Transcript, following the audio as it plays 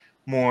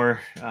more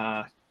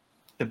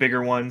the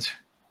bigger ones.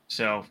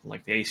 So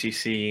like the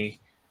ACC,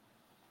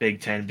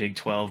 Big 10, Big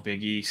 12,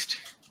 Big East.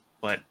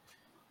 But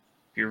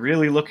if you're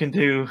really looking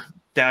to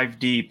dive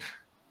deep,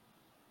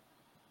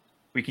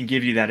 we can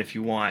give you that if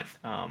you want.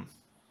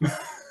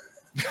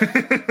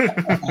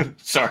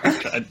 Sorry,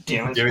 God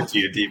damn We'll it. give it to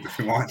you deep if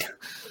you want.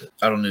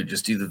 I don't know.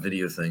 Just do the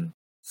video thing.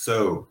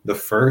 So the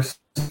first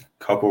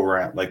couple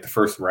round, like the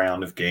first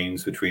round of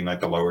games between like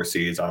the lower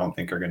seeds, I don't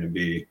think are going to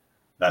be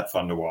that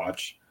fun to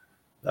watch.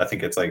 I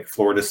think it's like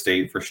Florida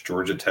State versus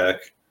Georgia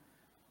Tech,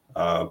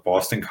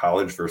 Boston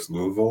College versus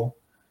Louisville,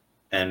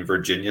 and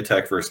Virginia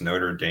Tech versus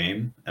Notre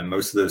Dame. And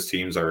most of those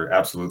teams are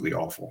absolutely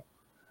awful.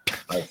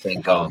 I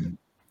think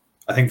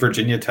I think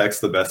Virginia Tech's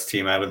the best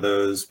team out of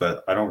those,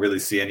 but I don't really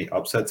see any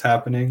upsets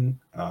happening.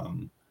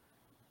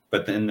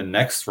 But then the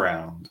next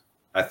round,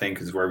 I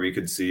think, is where we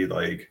could see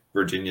like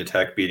Virginia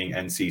Tech beating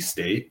NC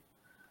State,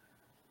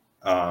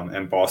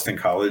 and Boston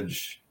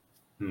College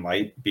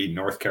might beat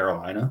North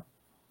Carolina.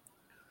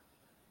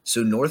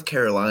 so North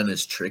Carolina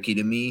is tricky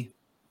to me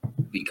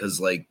because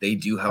like they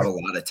do have a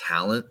lot of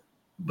talent,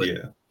 but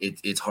Yeah,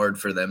 it's hard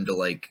for them to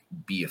like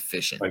be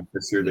efficient. like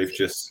this year they've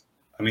just.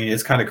 I mean,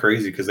 it's kind of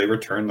crazy because they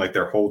returned like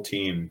their whole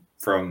team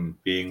from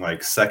being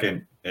like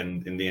second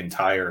in the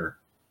entire,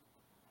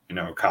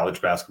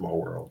 college basketball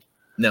world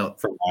Now,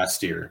 from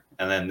last year,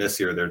 and then this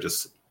year they're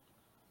just.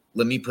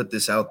 let me put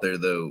this out there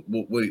though.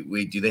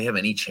 Wait, do they have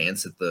any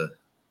chance at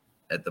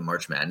the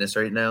March Madness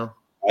right now?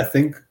 I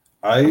think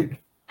I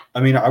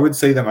mean, I would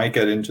say they might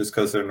get in just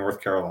because they're North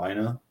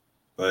Carolina,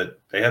 but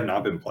they have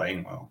not been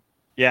playing well.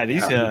 Yeah,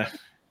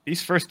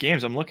 these first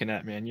games I'm looking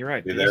at, man, you're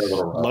right. Yeah, they're a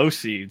little rough. Low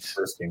seeds.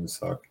 First games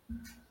suck,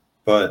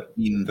 but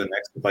the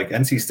next, like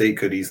NC State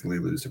could easily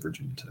lose to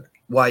Virginia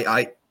Tech.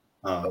 Why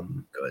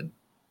good.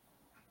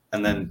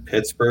 And then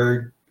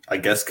Pittsburgh, I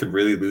guess, could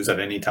really lose at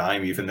any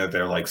time, even though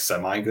they're like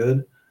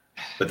semi-good.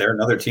 But they're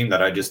another team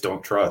that I just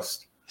don't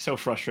trust. So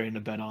frustrating to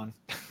bet on.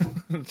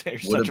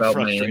 What about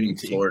Miami,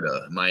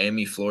 Florida?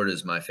 Miami, Florida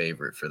is my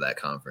favorite for that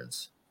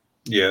conference.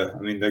 Yeah, I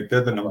mean they're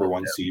the number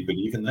one seed, but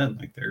even then,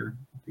 like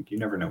you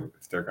never know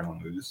if they're going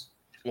to lose.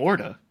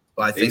 Florida.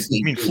 Well, I think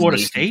you mean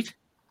Florida State?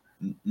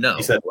 No,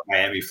 he said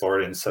Miami,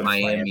 Florida instead of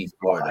Miami,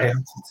 Florida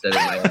instead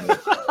of Miami.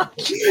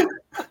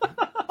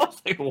 I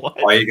was like,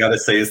 what? All you gotta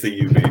say is the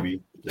U,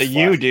 baby. The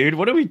U, dude.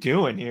 What are we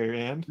doing here,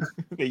 man?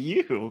 The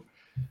U.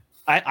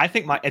 I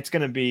think it's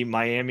going to be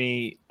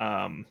Miami,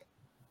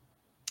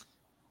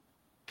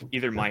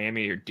 either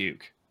Miami or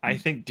Duke. I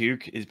think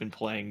Duke has been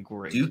playing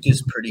great. Duke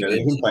is pretty good.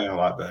 They've been playing a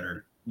lot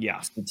better. Yeah.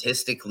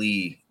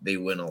 Statistically, they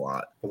win a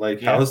lot. But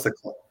like, how is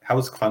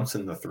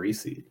Clemson the 3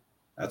 seed?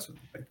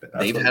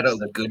 They've had a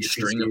good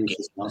string of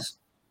games.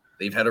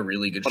 They've had a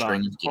really good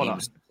string of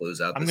games to close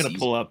out. I'm going to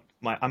pull up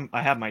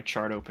I have my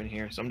chart open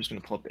here, so I'm just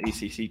going to pull up the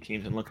ACC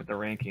teams and look at the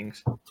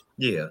rankings.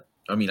 Yeah.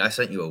 I mean, I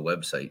sent you a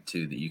website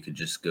too that you could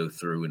just go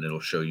through and it'll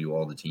show you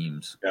all the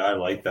teams. Yeah, I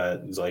like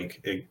that. It's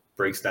like it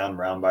breaks down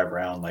round by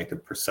round, like the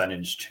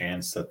percentage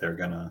chance that they're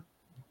gonna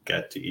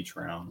get to each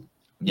round.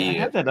 Yeah, I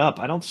have that up.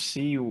 I don't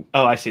see.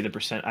 Oh, I see the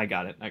percent. I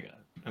got it.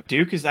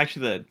 Duke is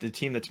actually the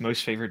team that's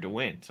most favored to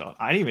win. So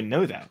I didn't even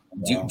know that.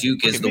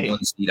 Duke is the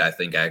 1 seed, I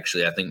think.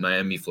 Actually, I think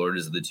Miami, Florida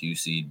is the 2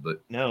 seed,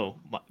 but no,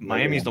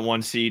 Miami's the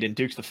 1 seed and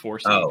Duke's the 4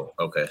 seed. Oh,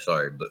 okay,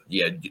 sorry, but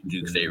yeah,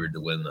 Duke's favored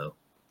to win though.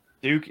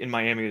 Duke and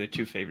Miami are the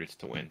 2 favorites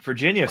to win.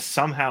 Virginia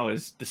somehow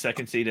is the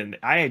 2nd seed, and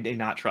I do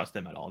not trust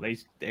them at all.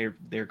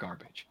 They're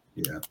garbage.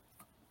 Yeah,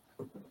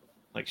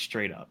 like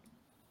straight up.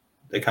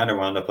 They kind of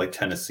wound up like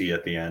Tennessee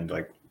at the end,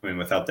 like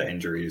without the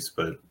injuries,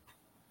 but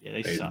yeah,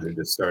 they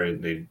just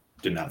started. They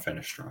did not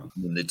finish strong.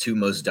 The 2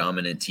 most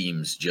dominant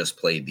teams just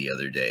played the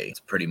other day. It's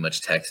pretty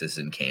much Texas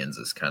and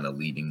Kansas kind of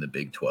leading the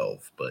Big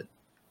 12, but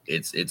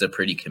it's a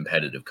pretty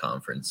competitive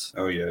conference.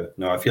 Oh yeah,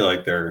 no, I feel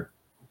like there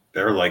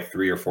are like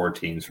 3 or 4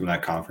 teams from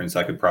that conference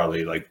that could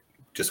probably like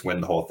just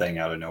win the whole thing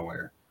out of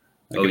nowhere.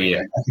 Like,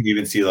 I can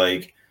even see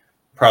like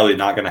probably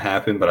not going to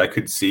happen, but I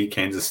could see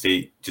Kansas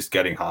State just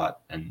getting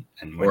hot and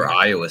or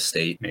Iowa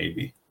State.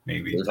 Maybe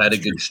they've had a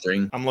good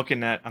string. I'm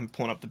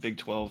pulling up the Big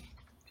 12.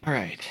 All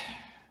right.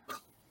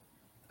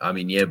 I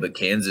mean, yeah, but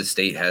Kansas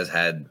State has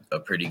had a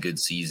pretty good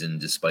season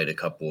despite a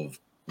couple of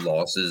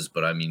losses.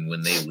 But I mean,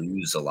 when they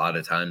lose, a lot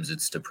of times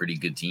it's to pretty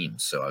good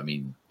teams. So I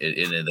mean,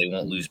 and they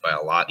won't lose by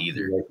a lot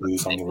either. They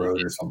lose on the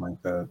road or something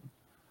like that.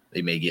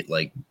 They may get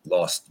like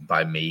lost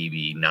by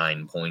maybe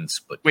 9 points.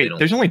 But wait,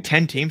 there's only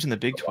 10 teams in the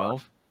Big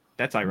 12.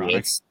 That's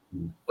ironic.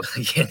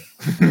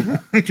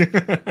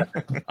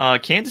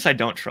 Kansas, I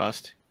don't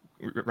trust.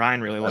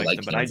 Ryan really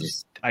likes them,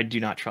 Kansas. But I do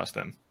not trust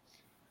them.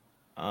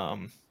 I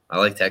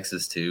like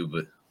Texas too,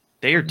 but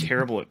they are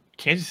terrible.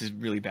 Kansas is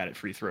really bad at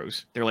free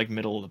throws. They're like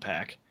middle of the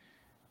pack,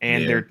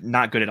 and they're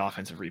not good at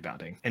offensive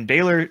rebounding. And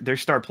Baylor, their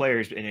star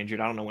player, is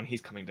injured. I don't know when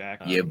he's coming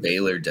back.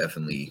 Baylor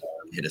definitely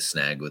hit a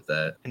snag with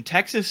that. And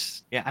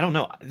Texas, I don't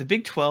know. The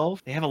Big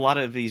 12, they have a lot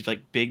of these like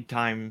big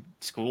time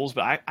schools,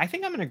 but I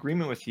think I'm in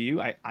agreement with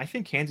you. I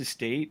think Kansas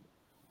State,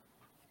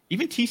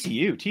 even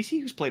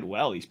TCU's played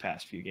well these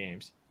past few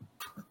games.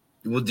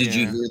 Well, did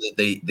you hear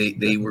that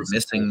they were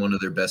missing one of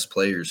their best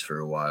players for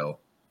a while?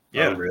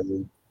 Yeah. Oh,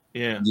 really?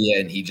 Yeah. Yeah,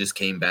 and he just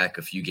came back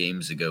a few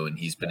games ago, and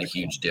he's been a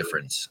huge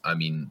difference. I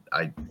mean,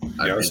 I was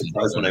really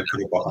surprised when don't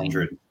they put up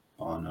 100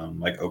 on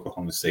like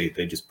Oklahoma State.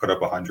 They just put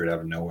up 100 out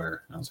of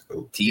nowhere. And I was like,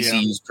 oh.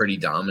 TCU's pretty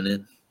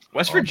dominant.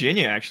 West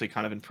Virginia actually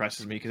kind of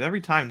impresses me because every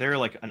time they're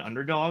like an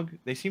underdog,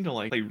 they seem to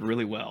like play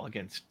really well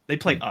against. They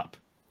play up.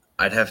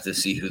 I'd have to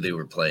see who they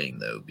were playing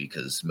though,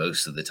 because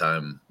most of the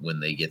time when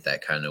they get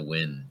that kind of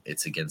win,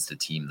 it's against a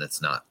team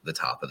that's not the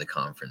top of the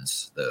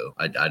conference. Though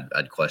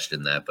I'd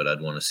question that, but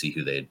I'd want to see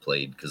who they had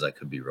played because I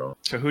could be wrong.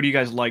 So who do you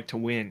guys like to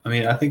win? I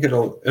mean, I think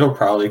it'll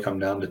probably come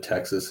down to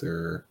Texas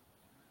or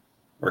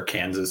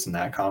Kansas in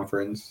that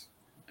conference.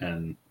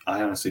 And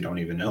I honestly don't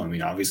even know. I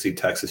mean, obviously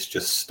Texas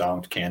just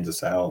stomped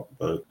Kansas out,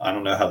 but I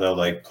don't know how they'll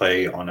like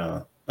play on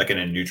in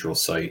a neutral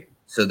site.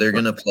 So they're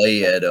gonna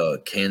play at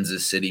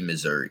Kansas City,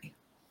 Missouri.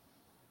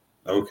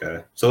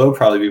 Okay, so there'll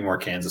probably be more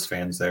Kansas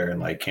fans there, and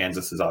like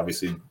Kansas is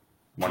obviously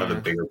one of the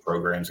bigger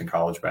programs in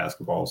college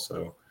basketball.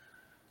 So,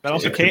 but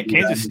also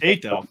Kansas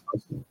State though.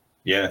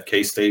 Yeah,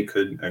 K-State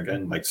could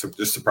again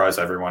just surprise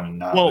everyone and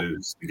not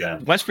lose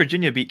again. West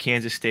Virginia beat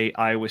Kansas State,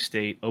 Iowa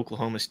State,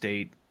 Oklahoma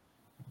State,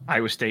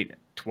 Iowa State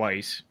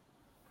twice.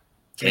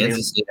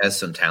 Kansas State has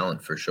some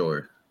talent for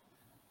sure.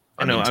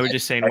 I was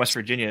just saying West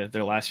Virginia,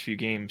 their last few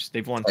games,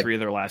 they've won 3 of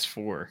their last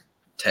 4.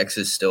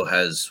 Texas still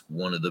has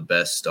one of the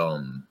best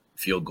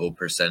field goal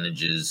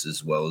percentages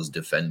as well as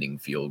defending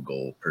field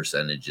goal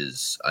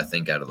percentages, I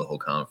think, out of the whole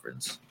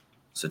conference.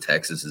 So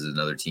Texas is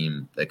another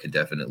team that could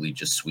definitely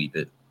just sweep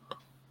it.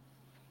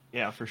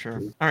 Yeah, for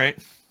sure. All right.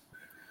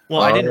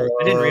 Well, I didn't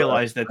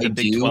realize that the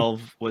Big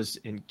 12 was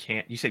in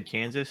you said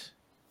Kansas?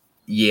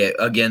 Yeah,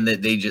 again,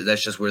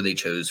 that's just where they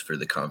chose for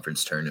the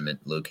conference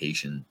tournament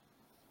location.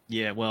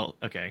 Yeah, well,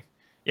 okay.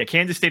 Yeah,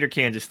 Kansas State or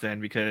Kansas then,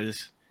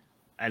 because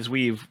as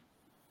we've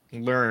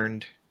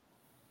learned,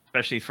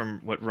 especially from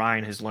what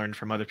Ryan has learned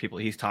from other people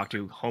he's talked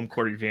to, home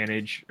court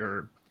advantage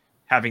or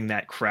having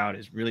that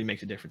crowd really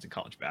makes a difference in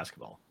college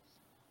basketball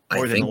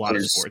more than a lot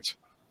of sports.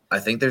 I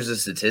think there's a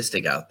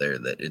statistic out there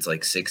that it's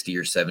like 60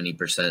 or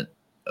 70%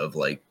 of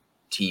like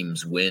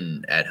teams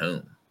win at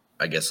home.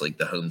 I guess like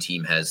the home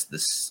team has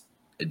this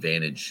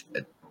advantage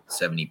at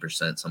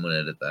 70%. Someone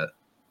edit that.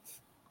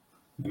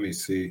 Let me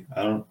see.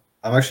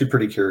 I'm actually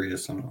pretty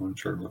curious. I'm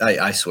sure.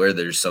 I swear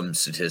there's some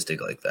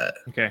statistic like that.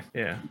 Okay,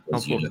 yeah.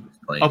 I'll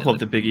pull up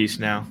the Big East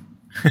now.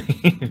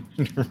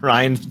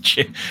 Ryan's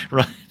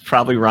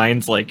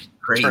like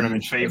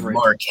tournament favorite.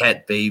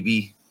 Marquette,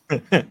 baby.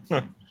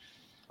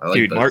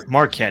 Dude,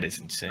 Marquette is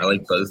insane. I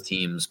like both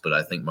teams, but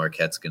I think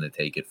Marquette's going to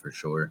take it for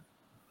sure.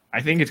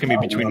 I think it's going to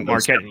be between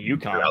Marquette and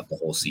UConn throughout the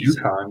whole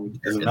season. UConn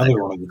is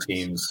another one of the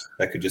teams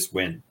that could just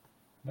win.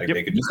 Like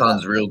they could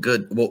UConn's real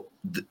good. Well,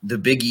 the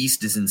Big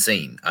East is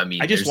insane. I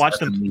mean, I just watched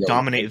them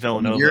dominate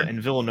Villanova, and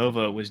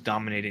Villanova was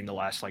dominating the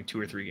last like 2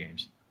 or 3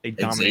 games. They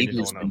dominated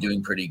Villanova. Been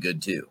doing pretty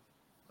good too.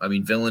 I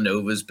mean,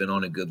 Villanova's been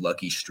on a good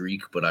lucky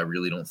streak, but I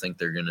really don't think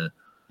they're going to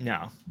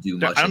do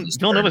much.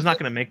 Villanova's not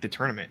going to make the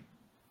tournament.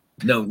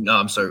 No,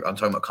 I'm sorry. I'm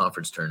talking about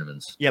conference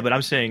tournaments. Yeah, but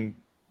I'm saying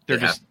they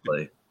have to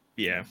play.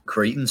 Yeah.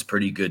 Creighton's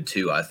pretty good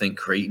too. I think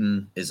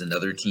Creighton is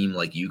another team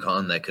like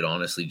UConn that could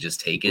honestly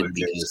just take it.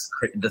 Because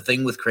the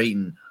thing with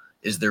Creighton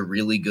is they're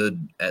really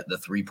good at the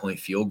 3-point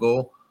field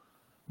goal,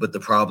 but the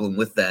problem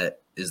with that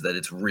is that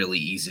it's really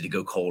easy to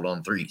go cold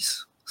on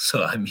threes.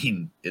 So, I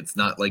mean, it's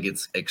not like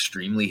it's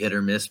extremely hit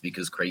or miss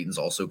because Creighton's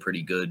also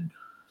pretty good.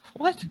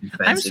 What?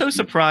 I'm so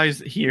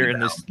surprised here in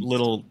this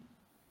little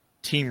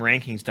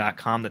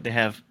teamrankings.com that they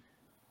have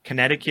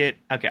Connecticut.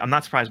 Okay, I'm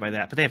not surprised by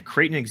that, but they have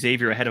Creighton and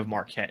Xavier ahead of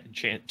Marquette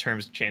in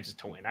terms of chances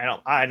to win.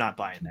 I'm not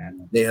buying that.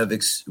 They have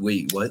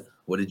wait, what?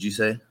 What did you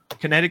say?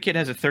 Connecticut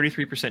has a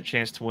 33%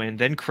 chance to win,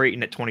 then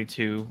Creighton at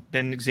 22,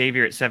 then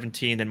Xavier at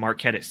 17, then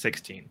Marquette at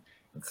 16.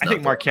 I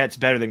think Marquette's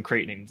better than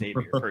Creighton and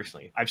Xavier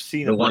personally. I've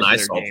seen the one I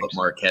saw put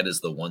Marquette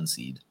is the 1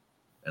 seed.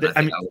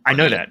 And I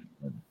know that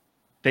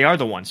they are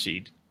the 1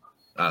 seed,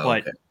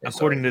 but okay.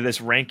 According to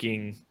this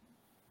ranking,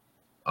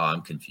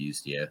 I'm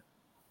confused. Yeah.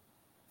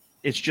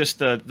 It's just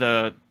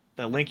the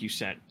link you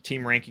sent,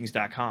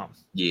 teamrankings.com.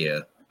 Yeah.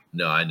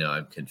 No, I know.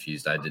 I'm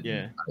confused. I didn't.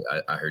 Yeah.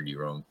 I heard you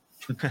wrong.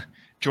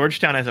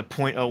 Georgetown has a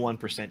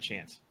 0.01%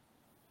 chance.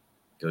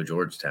 Go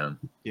Georgetown.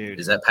 Dude.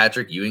 Is that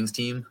Patrick Ewing's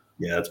team?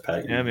 Yeah, that's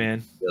Pat. Yeah,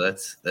 man. Yeah,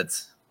 that's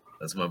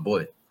my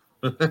boy.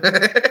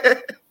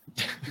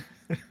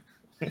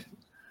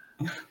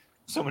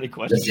 So many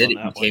questions. He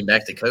came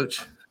back to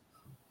coach.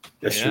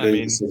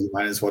 Yesterday, so you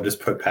might as well just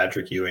put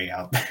Patrick Ewing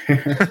out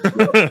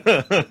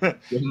there.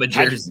 Give him a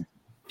jersey.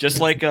 Just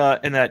like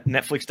in that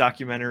Netflix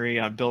documentary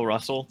on Bill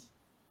Russell,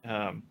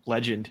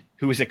 legend,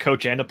 who was a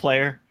coach and a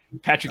player.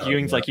 Patrick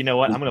Ewing's like, you know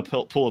what? I'm going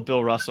to pull a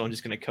Bill Russell. I'm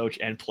just going to coach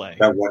and play.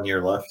 Got 1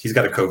 year left. He's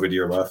got a COVID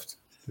year left.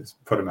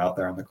 Just put him out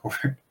there on the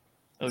court.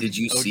 Did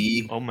you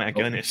see? Oh my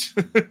goodness!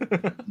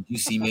 Did you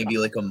see maybe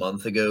like a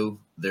month ago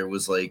there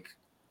was like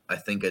I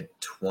think a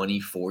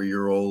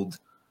 24-year-old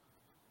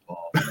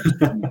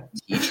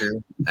teacher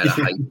at a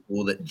high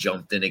school that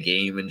jumped in a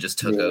game and just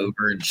took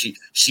over, and she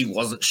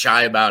wasn't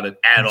shy about it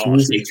at all.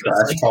 She was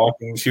trash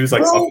talking. She was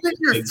like, "Roll in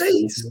your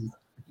face."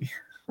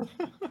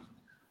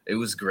 It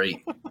was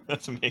great.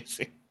 That's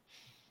amazing.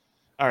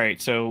 All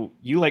right, so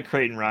you like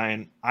Creighton,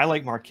 Ryan. I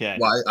like Marquette.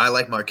 Well, I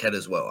like Marquette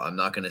as well. I'm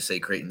not going to say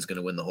Creighton's going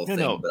to win the whole thing,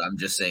 No. but I'm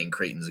just saying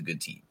Creighton's a good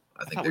team.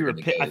 I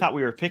thought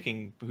we were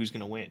picking who's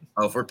going to win.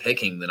 Oh, if we're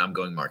picking, then I'm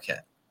going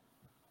Marquette.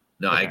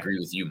 No, Okay. I agree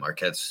with you.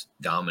 Marquette's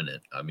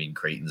dominant. I mean,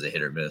 Creighton's a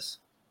hit or miss.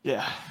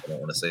 Yeah. I don't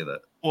want to say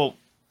that. Well,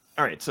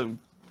 all right, so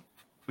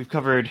we've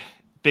covered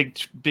Big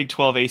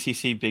 12,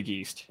 ACC, Big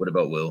East. What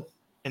about Will?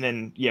 And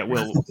then,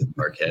 Will.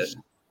 Marquette.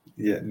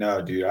 Yeah,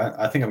 no, dude.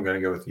 I think I'm going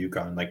to go with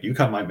UConn. Like,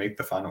 UConn might make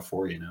the Final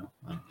Four,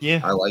 Yeah.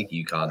 I like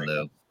UConn,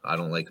 though. I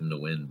don't like them to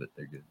win, but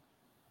they're good.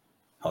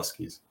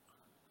 Huskies.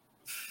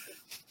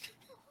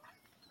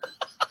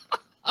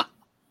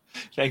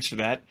 Thanks for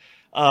that.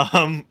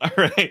 All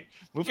right.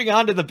 Moving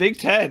on to the Big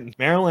Ten.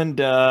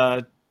 Maryland,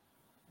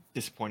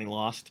 disappointing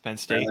loss to Penn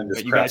State.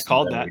 But you guys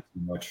called that.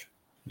 Too much.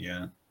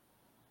 Yeah.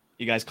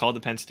 You guys called the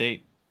Penn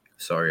State.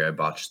 Sorry, I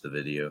botched the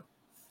video.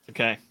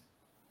 Okay.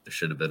 There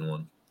should have been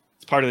one.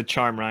 It's part of the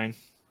charm, Ryan.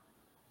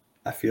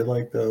 I feel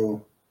like,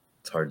 though,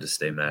 it's hard to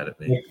stay mad at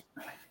me.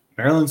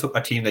 Maryland's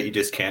a team that you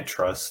just can't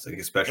trust, like,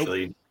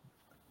 especially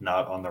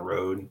not on the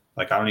road.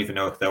 Like, I don't even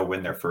know if they'll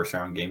win their first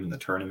round game in the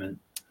tournament.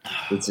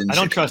 I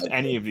don't trust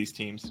any of these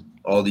teams.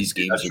 All these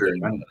games are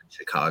going on in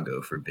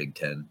Chicago for Big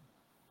Ten.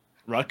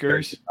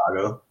 Rutgers.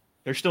 Chicago.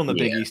 They're still in the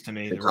Big East to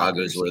me.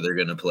 Chicago's where they're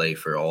going to play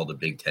for all the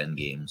Big Ten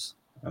games.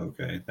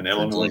 Okay. And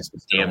Illinois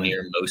is damn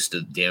near most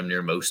of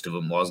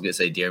them. Well, I was going to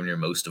say damn near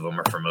most of them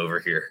are from over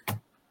here.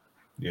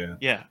 Yeah.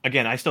 Yeah.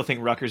 Again, I still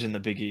think Rutgers in the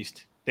Big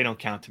East. They don't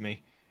count to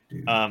me.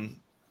 Dude,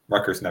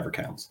 Rutgers never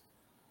counts.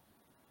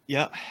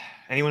 Yeah.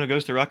 Anyone who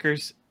goes to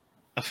Rutgers,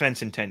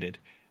 offense intended.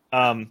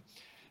 Illinois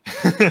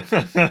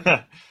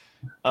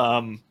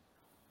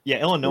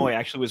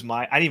actually was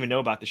I didn't even know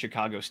about the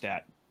Chicago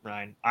stat,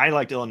 Ryan. I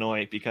liked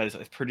Illinois because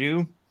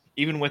Purdue,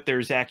 even with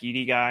their Zach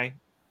Edey guy,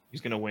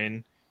 who's going to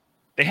win,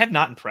 they have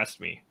not impressed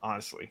me,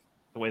 honestly,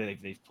 the way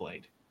that they've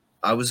played.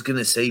 I was going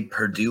to say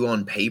Purdue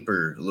on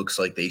paper looks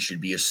like they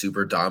should be a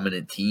super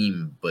dominant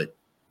team, but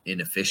in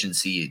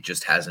efficiency, it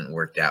just hasn't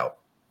worked out.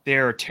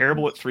 They're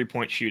terrible at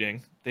three-point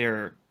shooting.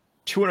 They're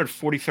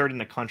 243rd in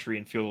the country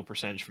in field goal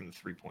percentage from the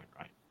three-point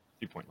line.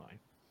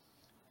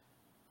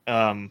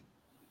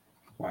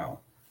 Wow.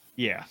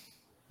 Yeah.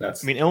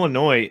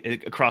 Illinois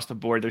across the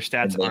board, their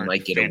stats aren't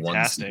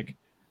fantastic.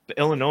 But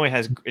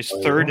Illinois is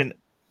third in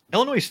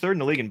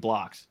the league in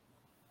blocks.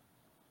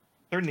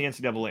 Third in the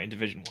NCAA in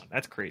Division I.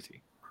 That's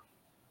crazy.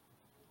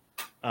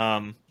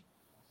 Like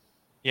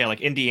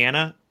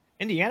Indiana.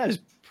 Indiana is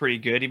pretty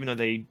good, even though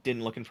they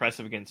didn't look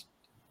impressive against.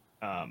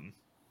 Who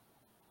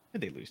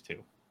did they lose to?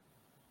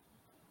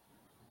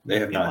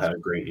 They have not had a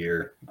great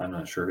year. I'm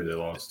not sure who they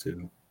lost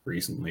to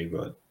recently,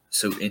 but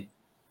so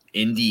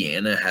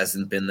Indiana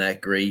hasn't been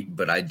that great,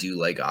 but I do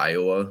like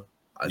Iowa.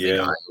 I think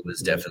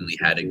Iowa's definitely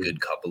had a good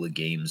couple of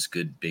games,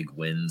 good big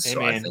wins. Hey,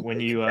 so man, I think when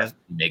they you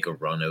make a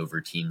run over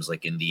teams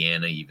like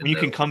Indiana, even when you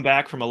can come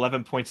back from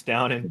 11 points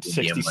down in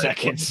 60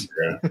 seconds.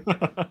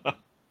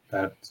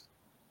 That's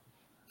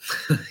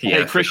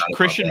Hey,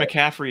 Christian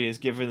McCaffrey is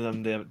giving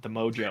them the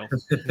mojo.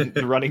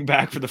 The running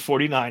back for the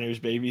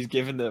 49ers, baby. He's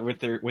giving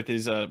with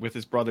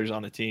his brothers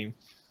on the team.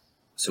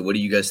 So what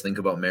do you guys think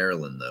about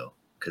Maryland though?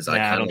 Because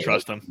I don't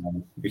trust them.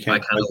 I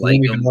kind of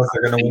like them.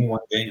 They're going to win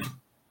one game.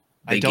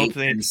 They gave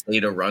Penn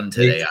State a run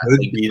today. I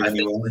think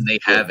when they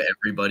have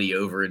everybody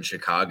over in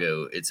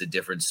Chicago, it's a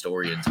different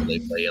story until they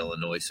play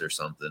Illinois or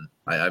something.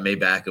 I may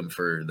back them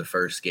for the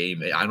first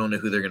game. I don't know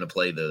who they're going to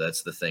play, though.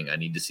 That's the thing. I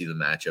need to see the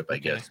matchup, I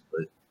guess.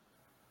 But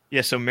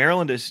yeah, so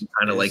Maryland is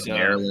kind of like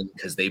Maryland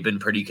because they've been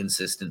pretty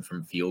consistent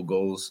from field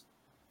goals.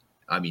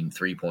 I mean,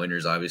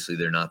 three-pointers, obviously,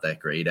 they're not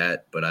that great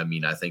at. But, I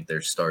mean, I think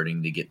they're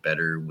starting to get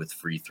better with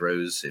free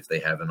throws if they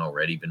haven't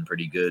already been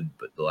pretty good.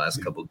 But the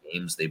last couple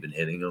games, they've been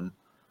hitting them.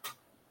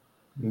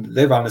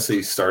 They've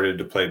honestly started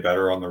to play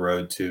better on the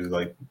road too.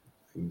 Like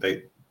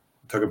they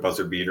took a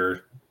buzzer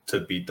beater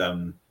to beat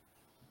them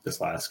this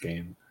last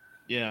game.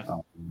 Yeah.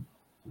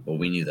 Well,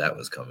 we knew that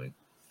was coming.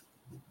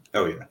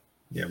 Oh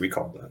yeah, we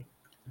called that.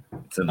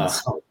 It's in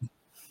the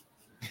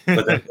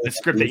but the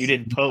script that you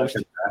didn't post.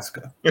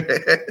 Nebraska.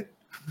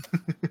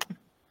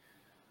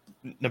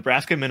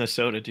 Nebraska,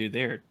 Minnesota, dude.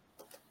 They're.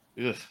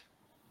 Ugh.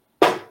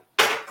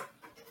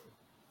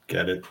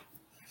 Get it.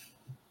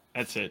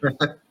 That's it.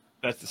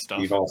 That's the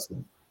stuff.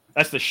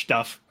 That's the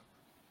stuff.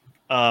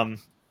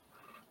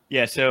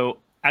 Yeah, so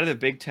out of the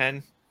Big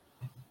Ten,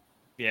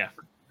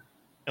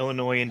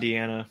 Illinois,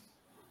 Indiana.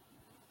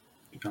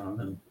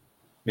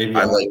 Maybe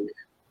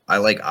I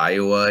like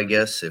Iowa, I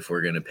guess. If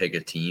we're gonna pick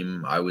a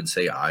team, I would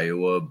say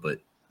Iowa, but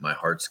my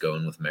heart's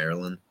going with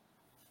Maryland.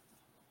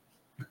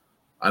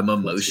 I'm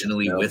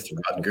emotionally with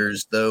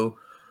Rutgers, though.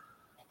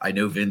 I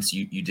know, Vince,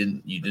 you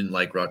didn't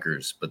like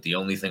Rutgers, but the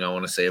only thing I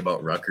want to say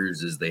about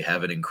Rutgers is they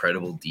have an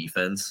incredible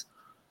defense.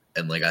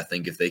 And, I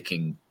think if they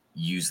can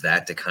use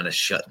that to kind of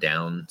shut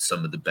down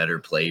some of the better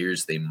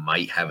players, they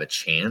might have a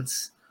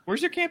chance.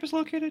 Where's your campus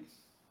located?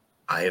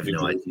 I have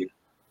no idea.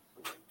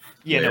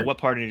 Yeah, Where? no, what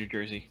part of New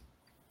Jersey?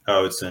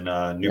 Oh, it's in New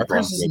Rutgers is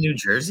Brunswick. in New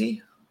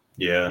Jersey?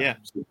 Yeah. Yeah.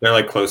 They're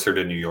like closer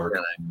to New York.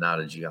 Yeah, I'm not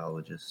a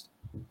geologist.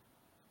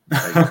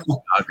 I'm not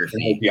a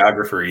Geography.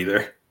 geographer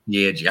either.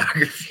 Yeah,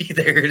 geography.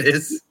 There it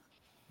is.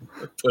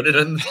 Put it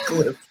on the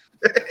clip.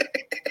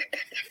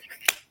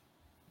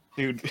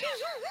 Dude.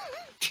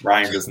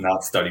 Ryan does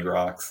not study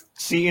rocks.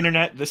 See,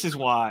 internet, this is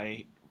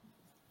why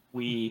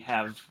we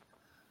have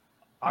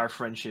our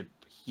friendship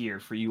here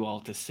for you all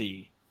to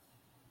see.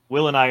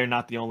 Will and I are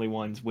not the only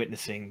ones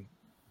witnessing,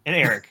 and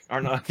Eric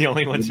are not the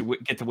only ones who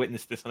get to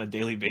witness this on a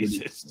daily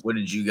basis. What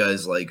did you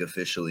guys like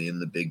officially in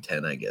the Big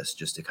Ten, I guess,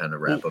 just to kind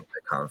of wrap up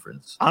that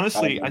conference?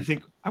 Honestly, I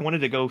think I wanted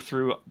to go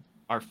through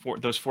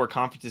those four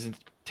conferences and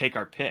take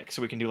our pick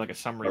so we can do like a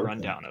summary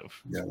rundown of.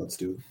 Yeah, let's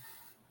do it.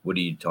 What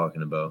are you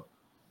talking about?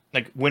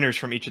 Like winners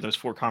from each of those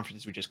four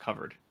conferences we just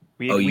covered.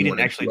 We you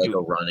didn't actually do like do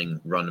a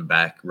run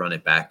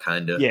it back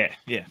kind of.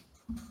 Yeah.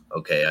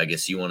 Okay, I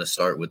guess you want to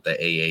start with the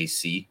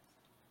AAC.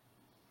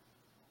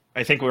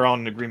 I think we're all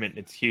in agreement.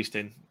 It's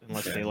Houston,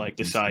 unless they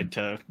decide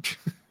to.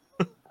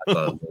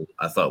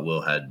 I thought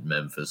Will had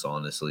Memphis,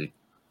 honestly.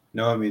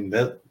 No, I mean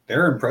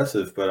they're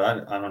impressive, but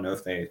I don't know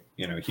if they,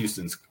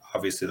 Houston's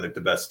obviously like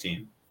the best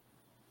team.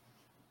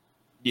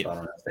 Yeah. So I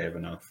don't know if they have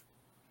enough.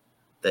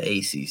 The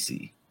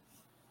ACC.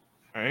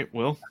 All right,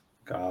 Will.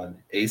 God,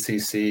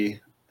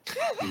 ACC,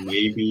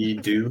 maybe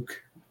Duke,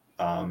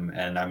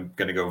 and I'm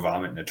gonna go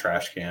vomit in a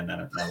trash can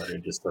now that I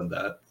just said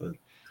that. But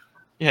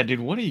yeah, dude,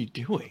 what are you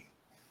doing?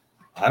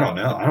 I don't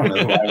know.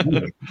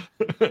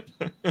 Who I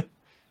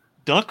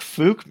Duck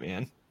Fook,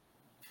 man.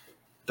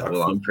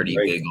 I'm pretty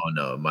big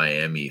on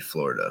Miami,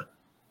 Florida.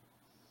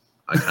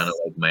 I kind of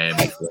like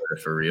Miami,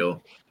 Florida for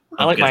real.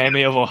 I like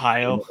Miami of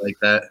Ohio. Like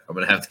that. I'm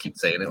gonna have to keep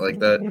saying it like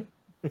that.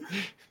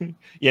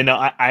 Yeah, no,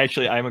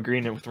 I'm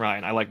agreeing with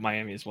Ryan. I like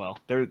Miami as well.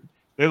 They're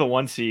the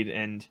 1 seed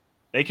and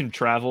they can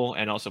travel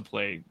and also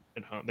play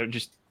at home. They're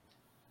just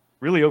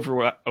really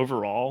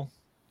overall,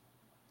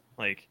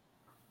 like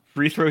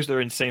free throws, they're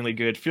insanely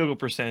good. Field goal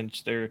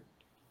percentage, they're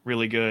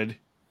really good.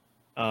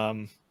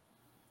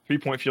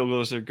 3-point field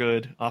goals, they're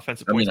good.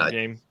 Offensive points per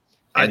game.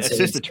 And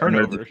assist to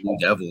turnover. Blue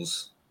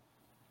Devils.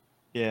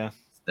 Yeah.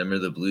 Them are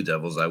the Blue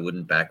Devils. I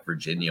wouldn't back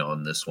Virginia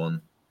on this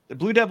one. The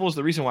Blue Devils,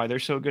 the reason why they're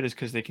so good is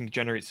because they can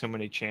generate so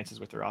many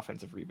chances with their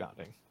offensive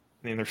rebounding.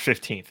 I mean, they're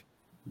 15th.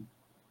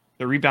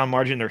 Their rebound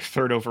margin, they're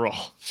 3rd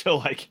overall. So,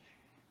 like,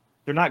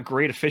 they're not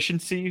great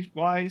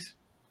efficiency-wise,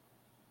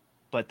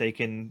 but they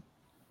can,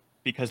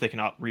 because they can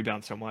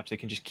out-rebound so much, they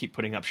can just keep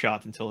putting up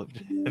shots until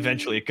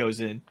eventually it goes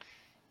in.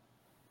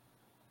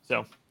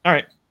 So, all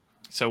right.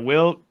 So,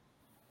 Will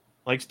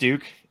likes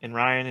Duke, and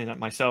Ryan and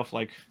myself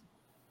like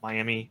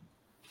Miami,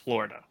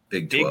 Florida.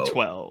 Big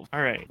 12.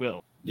 All right,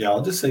 Will. Yeah,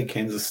 I'll just say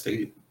Kansas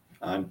State.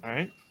 All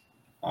right.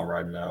 I'll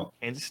ride it out.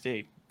 Kansas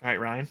State. All right,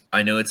 Ryan.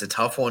 I know it's a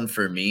tough one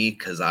for me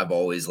because I've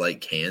always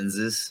liked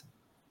Kansas.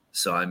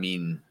 So, I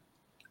mean,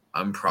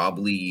 I'm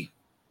probably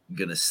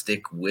going to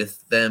stick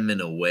with them in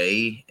a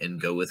way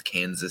and go with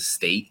Kansas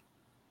State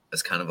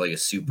as kind of like a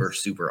super,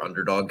 super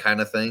underdog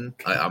kind of thing.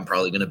 I'm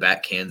probably going to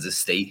back Kansas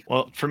State.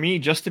 Well, for me,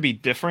 just to be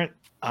different,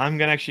 I'm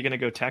actually going to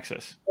go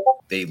Texas.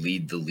 They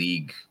lead the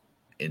league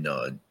in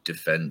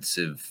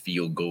defensive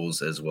field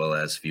goals as well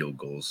as field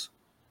goals.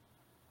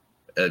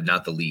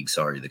 Not the league,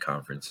 sorry, the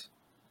conference.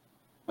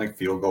 Like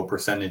field goal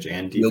percentage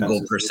and defense. Field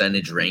goal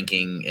percentage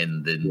ranking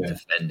and then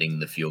defending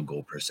the field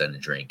goal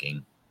percentage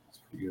ranking. That's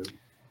pretty good.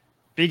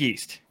 Big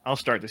East. I'll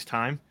start this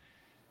time.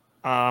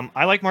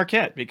 I like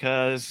Marquette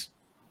because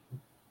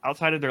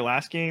outside of their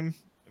last game,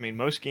 I mean,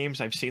 most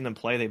games I've seen them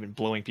play, they've been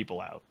blowing people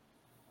out.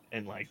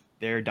 And, like,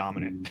 they're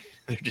dominant.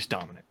 They're just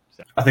dominant.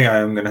 So. I think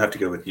I'm going to have to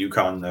go with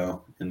UConn,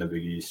 though, in the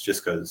Big East,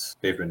 just because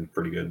they've been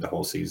pretty good the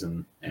whole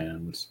season,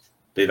 and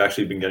they've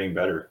actually been getting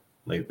better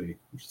lately,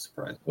 which is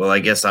surprising. Well, I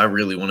guess I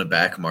really want to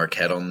back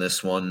Marquette on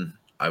this one.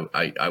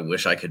 I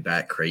wish I could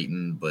back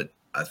Creighton, but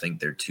I think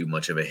they're too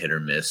much of a hit or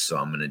miss, so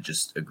I'm going to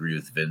just agree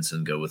with Vince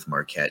and go with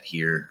Marquette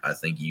here. I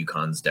think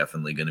UConn's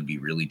definitely going to be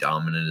really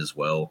dominant as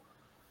well.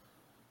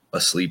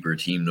 A sleeper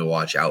team to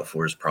watch out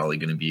for is probably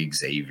going to be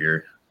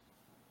Xavier.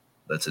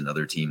 That's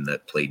another team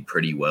that played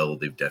pretty well.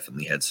 They've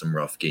definitely had some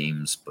rough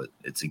games, but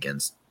it's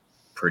against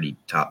pretty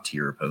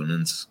top-tier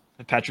opponents.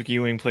 If Patrick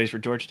Ewing plays for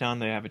Georgetown,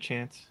 they have a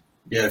chance.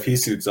 Yeah, if he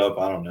suits up,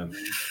 I don't know.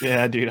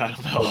 Yeah, dude, I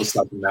don't know. I'll just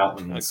stop him out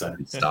in a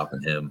second.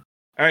 Stopping him.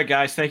 All right,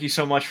 guys, thank you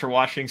so much for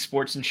watching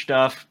Sports and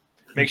Shtuff.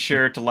 Make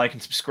sure to like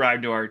and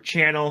subscribe to our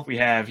channel. We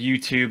have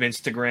YouTube,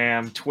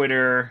 Instagram,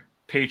 Twitter,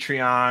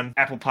 Patreon,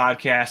 Apple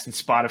Podcasts, and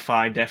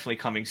Spotify definitely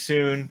coming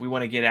soon. We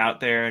want to get out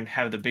there and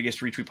have the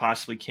biggest reach we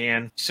possibly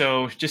can.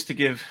 So just to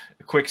give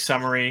a quick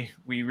summary,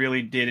 we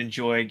really did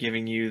enjoy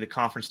giving you the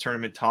conference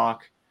tournament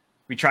talk.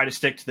 We try to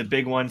stick to the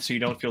big ones so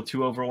you don't feel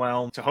too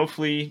overwhelmed. So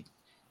hopefully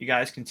you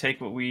guys can take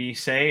what we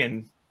say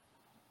and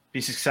be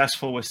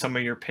successful with some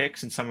of your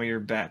picks and some of your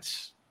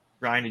bets.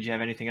 Ryan, did you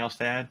have anything else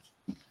to add?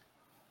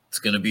 It's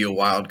going to be a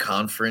wild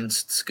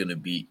conference. It's going to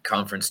be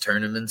conference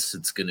tournaments.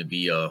 It's going to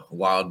be a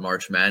wild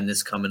March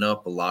Madness coming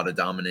up. A lot of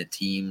dominant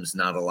teams,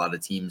 not a lot of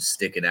teams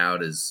sticking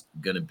out as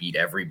going to beat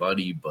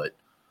everybody, but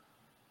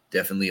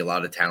definitely a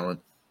lot of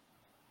talent.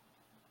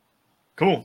 Cool.